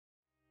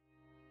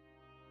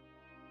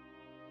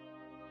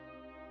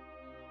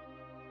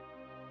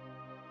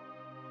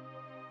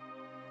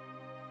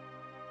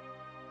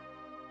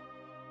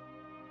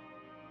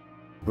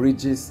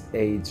Bridges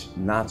age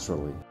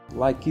naturally,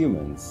 like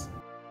humans.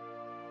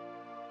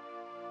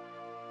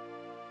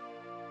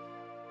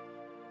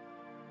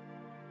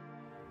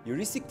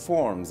 Heuristic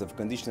forms of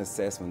condition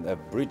assessment of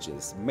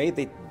bridges may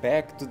date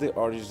back to the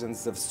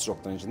origins of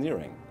structural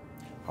engineering.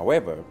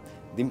 However,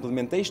 the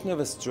implementation of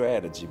a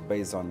strategy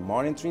based on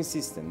monitoring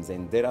systems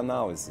and data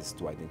analysis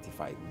to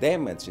identify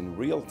damage in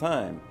real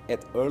time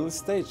at early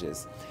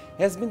stages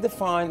has been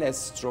defined as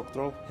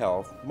structural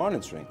health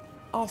monitoring,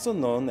 also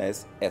known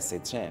as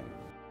SHM.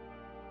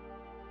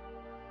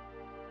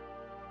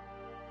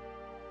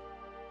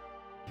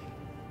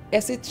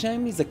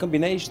 SHM is a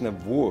combination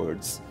of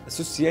words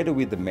associated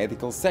with the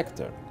medical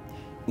sector.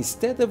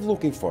 Instead of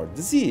looking for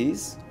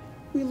disease,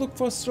 we look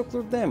for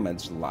structural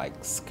damage like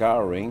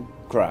scarring,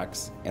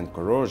 cracks, and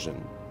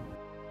corrosion.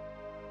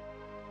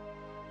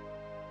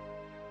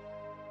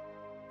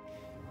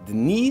 The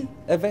need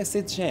of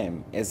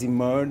SHM has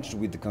emerged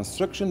with the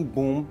construction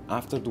boom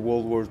after the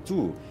World War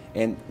II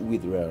and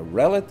with a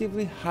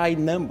relatively high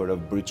number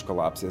of bridge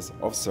collapses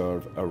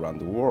observed around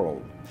the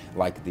world,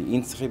 like the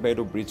Ince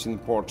Ribeiro Bridge in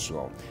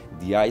Portugal,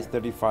 the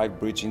I-35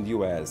 bridge in the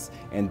US,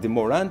 and the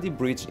Morandi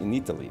Bridge in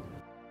Italy.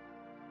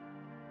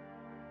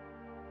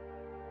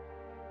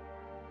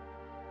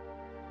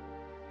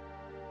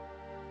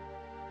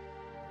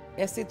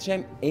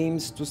 SHM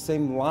aims to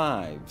save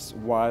lives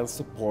while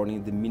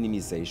supporting the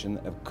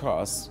minimization of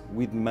costs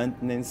with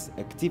maintenance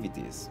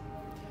activities.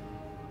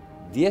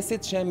 The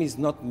SHM is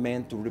not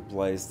meant to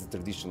replace the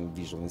traditional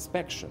visual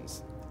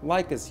inspections.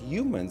 Like as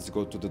humans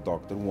go to the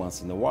doctor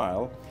once in a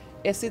while,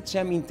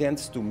 SHM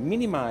intends to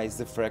minimize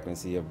the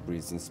frequency of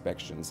bridge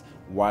inspections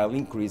while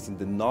increasing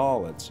the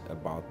knowledge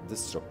about the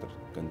structural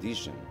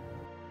condition.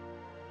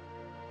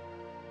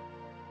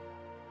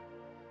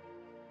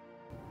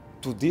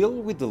 To deal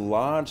with the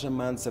large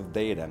amounts of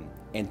data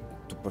and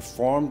to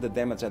perform the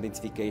damage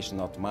identification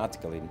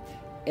automatically,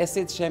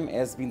 SHM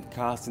has been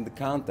cast in the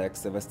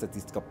context of a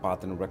statistical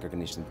pattern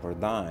recognition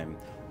paradigm,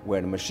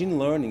 where machine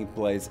learning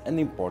plays an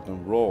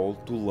important role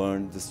to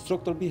learn the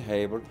structural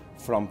behavior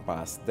from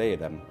past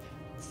data,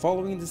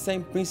 following the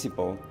same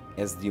principle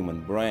as the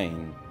human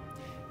brain.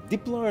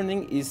 Deep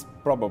learning is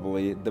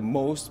probably the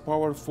most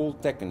powerful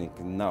technique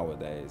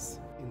nowadays.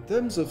 In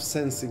terms of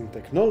sensing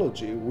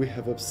technology, we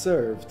have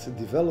observed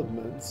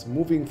developments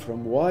moving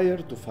from wire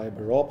to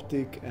fiber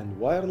optic and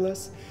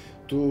wireless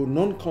to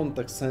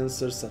non-contact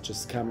sensors such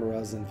as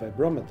cameras and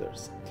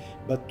vibrometers.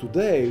 But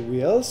today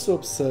we also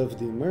observe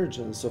the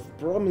emergence of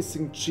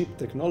promising chip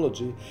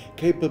technology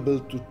capable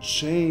to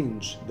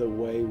change the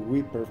way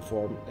we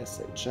perform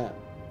SHM.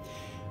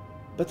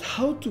 But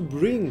how to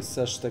bring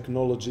such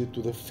technology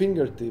to the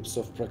fingertips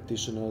of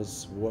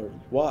practitioners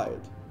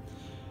worldwide?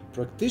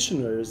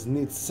 Practitioners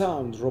need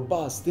sound,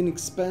 robust,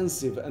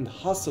 inexpensive and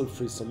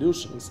hassle-free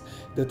solutions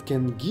that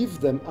can give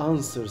them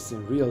answers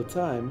in real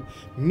time,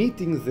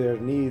 meeting their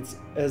needs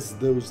as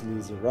those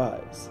needs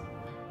arise.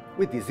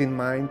 With this in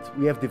mind,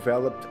 we have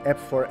developed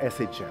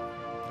App4SHM,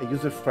 a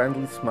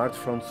user-friendly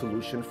smartphone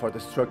solution for the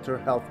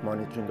structural health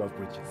monitoring of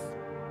bridges.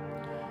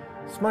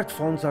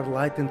 Smartphones are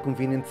light and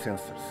convenient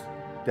sensors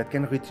that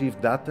can retrieve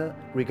data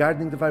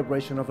regarding the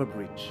vibration of a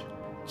bridge,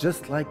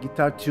 just like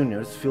guitar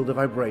tuners feel the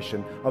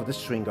vibration of the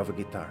string of a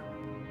guitar.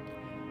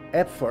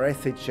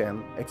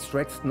 App4SHM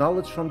extracts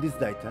knowledge from this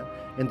data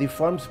and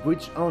informs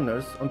bridge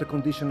owners on the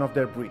condition of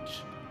their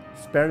bridge,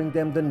 sparing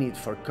them the need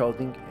for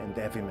coding and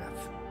heavy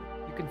math.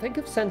 You can think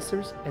of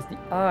sensors as the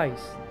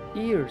eyes,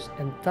 ears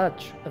and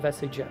touch of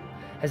SHM,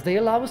 as they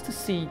allow us to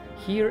see,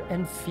 hear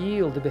and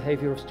feel the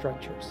behavior of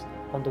structures.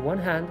 On the one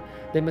hand,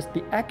 they must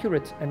be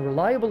accurate and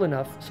reliable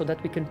enough so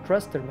that we can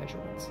trust their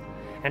measurements.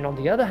 And on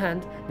the other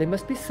hand, they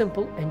must be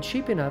simple and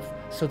cheap enough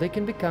so they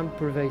can become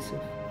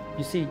pervasive.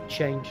 You see,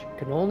 change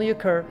can only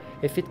occur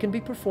if it can be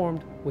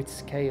performed with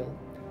scale.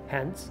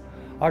 Hence,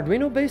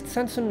 Arduino-based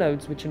sensor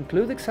nodes, which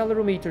include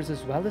accelerometers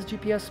as well as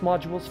GPS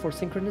modules for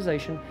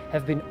synchronization,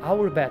 have been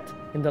our bet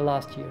in the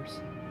last years.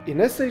 In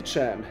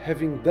SHM,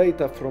 having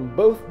data from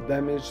both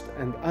damaged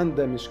and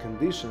undamaged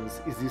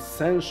conditions is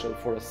essential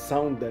for a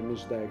sound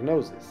damage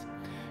diagnosis.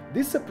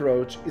 This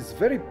approach is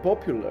very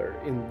popular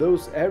in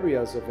those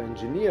areas of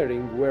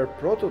engineering where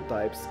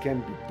prototypes can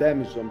be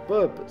damaged on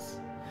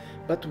purpose.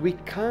 But we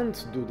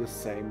can't do the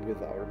same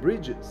with our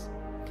bridges.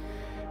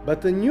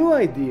 But a new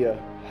idea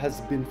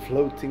has been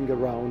floating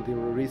around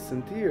in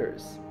recent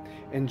years.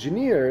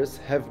 Engineers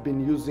have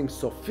been using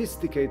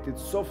sophisticated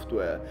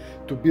software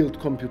to build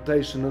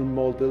computational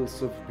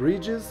models of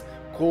bridges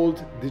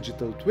called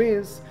digital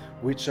twins,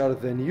 which are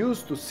then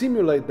used to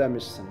simulate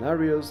damage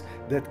scenarios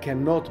that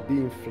cannot be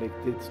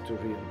inflicted to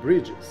real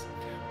bridges.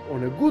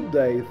 On a good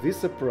day,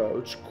 this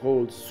approach,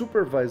 called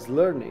supervised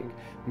learning,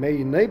 may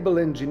enable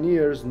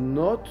engineers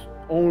not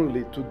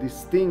only to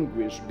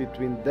distinguish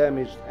between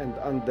damaged and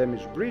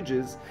undamaged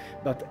bridges,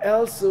 but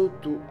also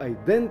to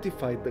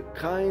identify the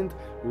kind,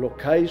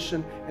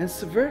 location, and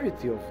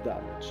severity of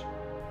damage.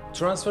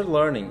 Transfer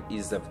learning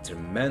is of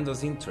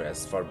tremendous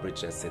interest for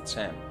bridge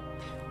SHM.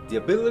 The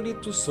ability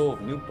to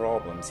solve new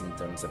problems in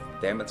terms of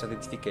damage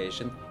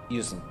identification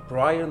using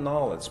prior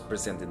knowledge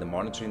present in the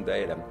monitoring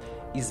data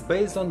is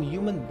based on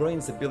human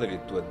brain's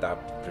ability to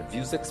adapt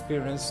previous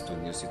experience to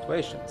new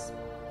situations.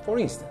 For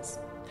instance,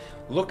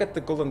 look at the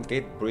Golden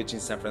Gate Bridge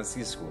in San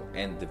Francisco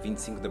and the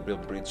 25 de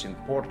Abril Bridge in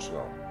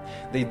Portugal.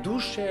 They do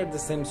share the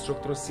same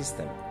structural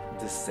system,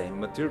 the same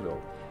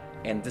material,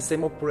 and the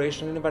same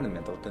operation and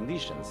environmental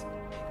conditions.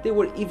 They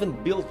were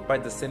even built by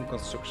the same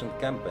construction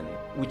company,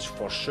 which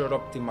for sure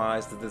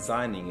optimized the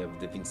designing of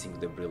the 25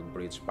 de Abril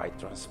Bridge by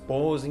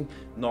transposing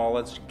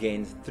knowledge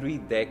gained 3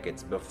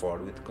 decades before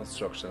with the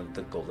construction of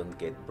the Golden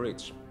Gate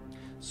Bridge.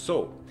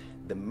 So,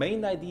 the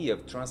main idea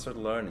of transfer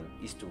learning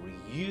is to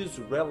reuse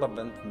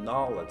relevant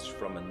knowledge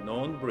from a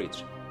known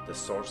bridge, the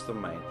source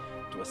domain,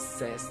 to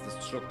assess the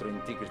structural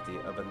integrity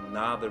of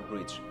another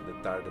bridge, the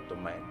target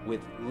domain,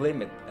 with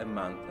limited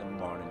amount of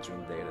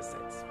monitoring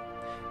datasets.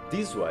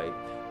 This way,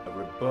 a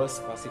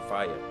robust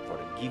classifier for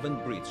a given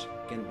bridge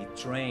can be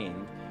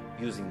trained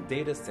using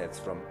datasets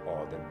from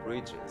other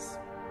bridges.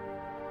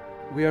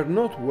 We are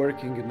not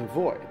working in a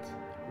void.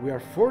 We are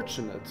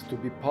fortunate to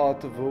be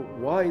part of a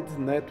wide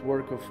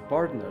network of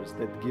partners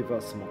that give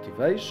us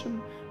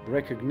motivation,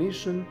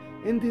 recognition,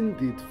 and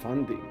indeed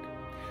funding.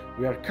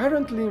 We are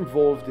currently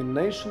involved in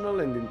national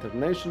and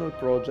international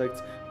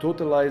projects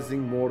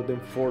totalizing more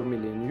than 4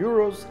 million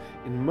euros,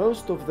 in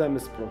most of them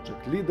as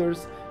project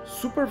leaders,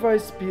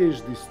 supervise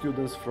PhD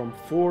students from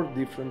 4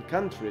 different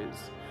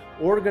countries,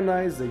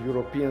 organize a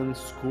European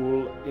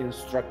school in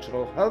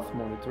structural health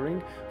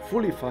monitoring,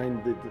 fully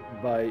funded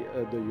by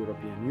the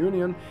European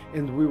Union,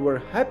 and we were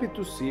happy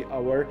to see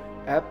our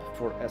app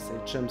for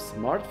SHM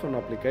smartphone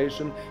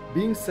application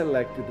being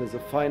selected as a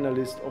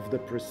finalist of the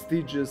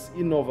prestigious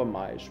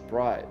InnovaMais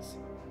prize.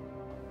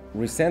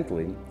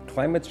 Recently,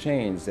 climate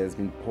change has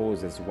been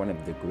posed as one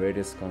of the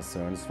greatest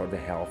concerns for the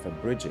health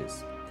of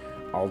bridges.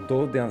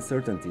 Although the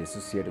uncertainty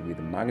associated with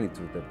the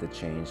magnitude of the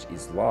change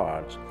is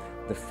large,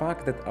 the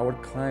fact that our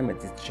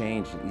climate is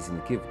changing is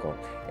unequivocal,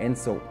 and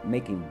so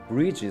making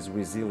bridges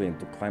resilient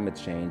to climate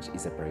change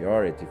is a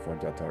priority for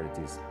the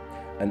authorities.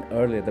 An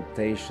early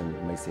adaptation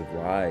may save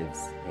lives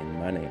and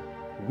money.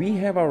 We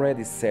have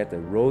already set a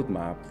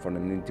roadmap for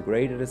an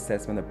integrated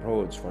assessment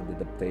approach for the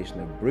adaptation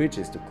of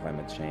bridges to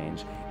climate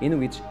change, in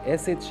which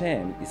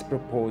SHM is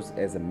proposed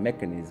as a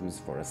mechanism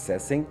for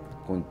assessing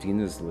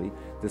continuously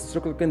the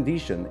structural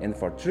condition and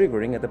for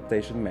triggering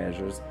adaptation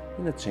measures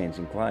in a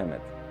changing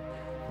climate.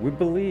 We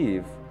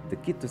believe the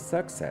key to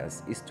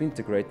success is to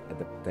integrate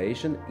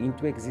adaptation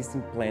into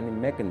existing planning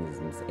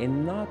mechanisms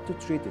and not to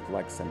treat it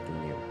like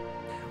something new.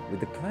 With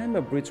the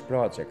Climate Bridge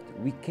project,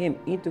 we came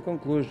into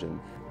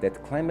conclusion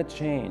that climate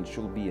change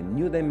should be a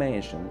new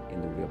dimension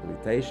in the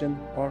rehabilitation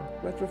or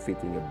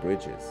retrofitting of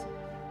bridges.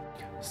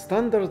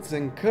 Standards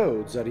and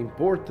codes are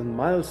important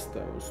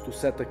milestones to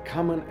set a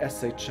common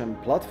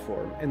SHM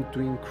platform and to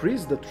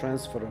increase the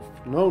transfer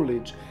of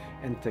knowledge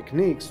and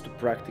techniques to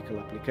practical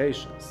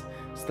applications.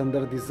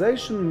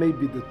 Standardization may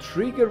be the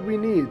trigger we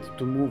need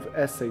to move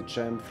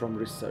SHM from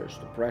research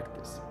to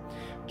practice.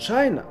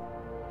 China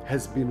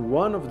has been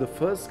one of the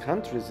first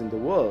countries in the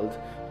world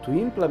to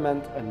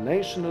implement a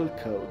national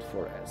code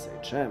for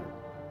SHM.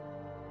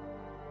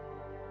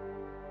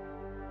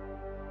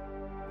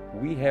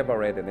 We have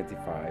already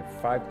identified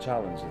 5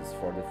 challenges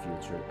for the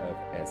future of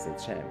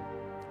SHM.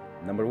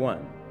 Number 1.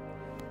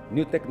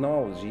 New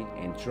technology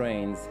and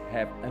trends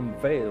have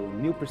unveiled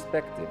new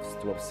perspectives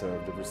to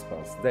observe the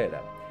response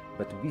data,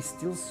 but we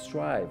still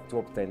strive to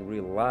obtain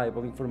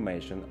reliable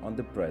information on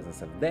the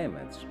presence of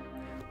damage.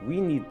 We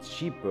need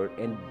cheaper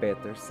and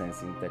better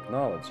sensing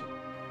technology.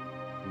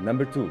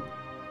 Number 2.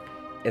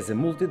 As a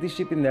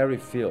multidisciplinary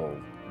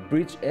field,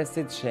 bridge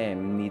SHM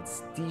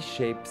needs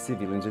T-shaped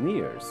civil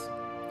engineers,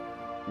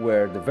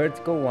 where the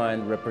vertical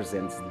line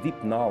represents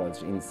deep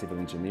knowledge in civil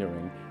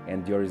engineering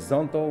and the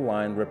horizontal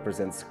line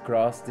represents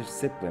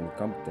cross-discipline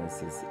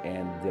competencies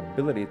and the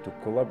ability to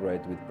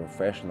collaborate with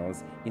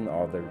professionals in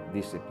other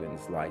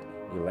disciplines like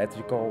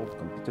electrical,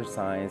 computer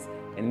science,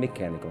 and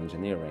mechanical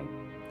engineering.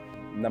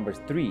 Number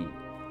 3.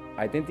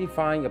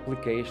 Identifying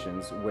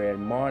applications where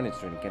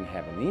monitoring can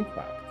have an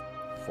impact.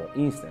 For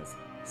instance,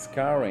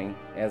 scarring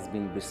has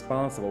been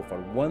responsible for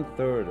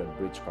 1/3 of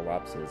bridge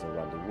collapses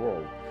around the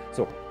world,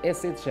 so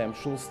SHM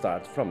should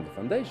start from the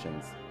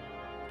foundations.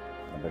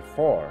 Number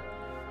 4.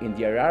 In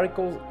the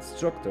hierarchical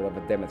structure of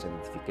a damage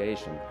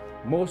identification,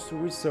 most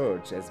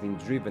research has been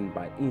driven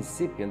by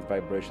incipient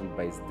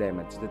vibration-based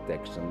damage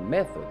detection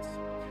methods.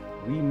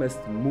 We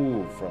must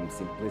move from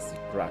simplistic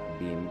crack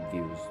beam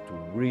views to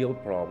real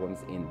problems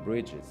in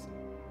bridges.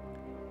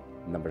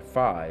 Number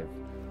 5.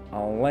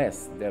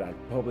 Unless there are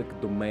public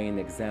domain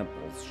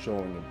examples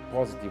showing a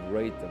positive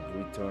rate of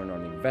return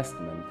on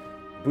investment,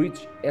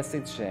 bridge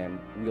SHM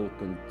will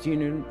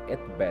continue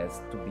at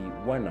best to be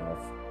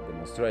one-off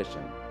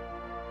demonstration.